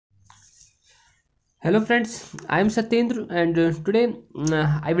Hello friends, I am Satyendra and today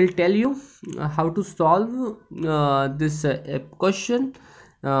I will tell you how to solve this question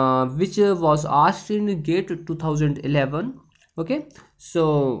which was asked in GATE 2011. Okay,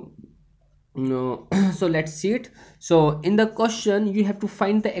 so so let's see it. So in the question you have to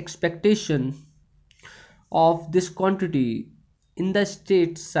find the expectation of this quantity in the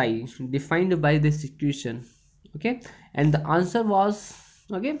state psi defined by this equation. Okay, and the answer was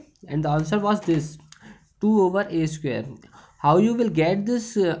this 2 over a square. How you will get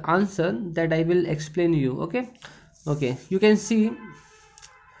this answer, that I will explain you. Okay, you can see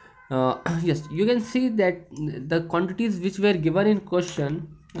yes, you can see that the quantities which were given in question.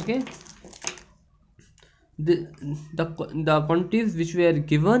 Okay, the, the quantities which were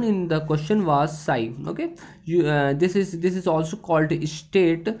given in the question was psi. Okay, you this is also called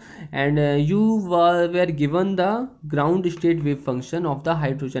state, and you were given the ground state wave function of the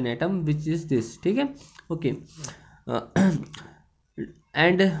hydrogen atom, which is this. Okay, uh,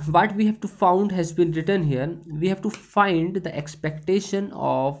 and what we have to found has been written here. We have to find the expectation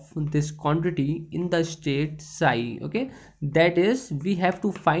of this quantity in the state psi. Okay, that is, we have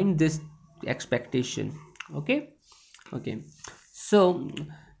to find this expectation. Okay, so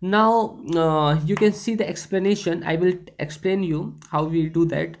now you can see the explanation. I will explain you how we do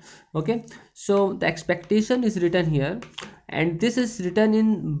that. Okay, so the expectation is written here, and this is written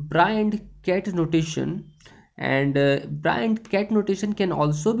in Bryant-Cat notation, and Bryant-Cat notation can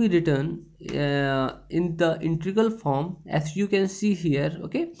also be written in the integral form, as you can see here.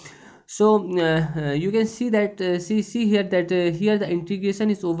 Okay, so you can see that see here that here the integration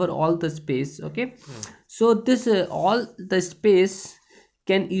is over all the space. Okay, so this all the space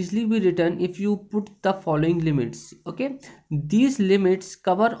can easily be written if you put the following limits. Okay, these limits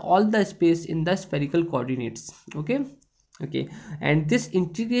cover all the space in the spherical coordinates. Okay, and this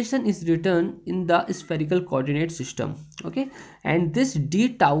integration is written in the spherical coordinate system. Okay, and this d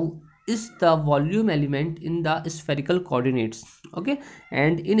tau is the volume element in the spherical coordinates. Okay,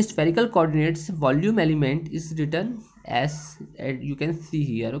 and in spherical coordinates, volume element is written as you can see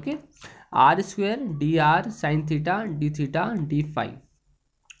here. Okay, r square dr sine theta d theta d phi.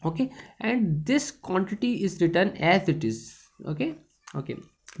 Okay, and this quantity is written as it is. Okay,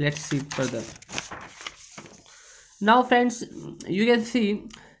 let's see further. Now friends, you can see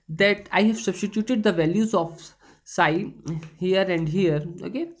that I have substituted the values of psi here and here.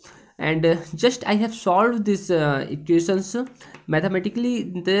 Okay, and just I have solved these equations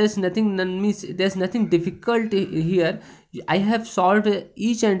mathematically. There's nothing difficult here. I have solved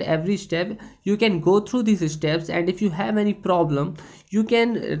each and every step. You can go through these steps, and if you have any problem, you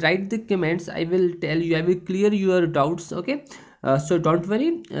can write the comments. I will tell you, I will clear your doubts. Okay, so don't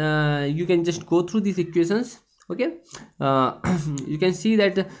worry, you can just go through these equations. Okay, you can see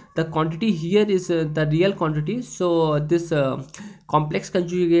that the quantity here is the real quantity, so this complex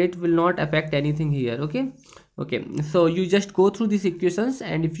conjugate will not affect anything here. Okay, so you just go through these equations,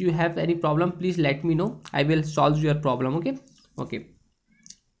 and if you have any problem, please let me know. I will solve your problem. Okay.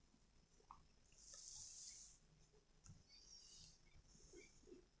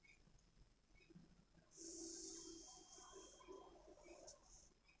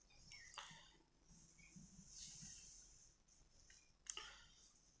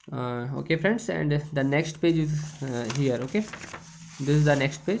 Okay friends, and the next page is here. Okay, this is the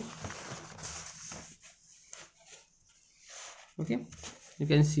next page. Okay, you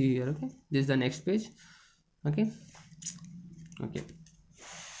can see here. Okay, this is the next page.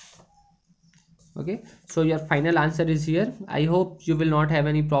 Okay, so your final answer is here. I hope you will not have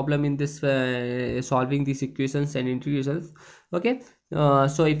any problem in this solving these equations and integrations. Okay,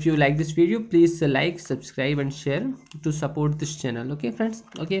 so if you like this video, please like, subscribe and share to support this channel. Okay friends,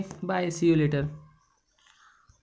 okay, bye, see you later.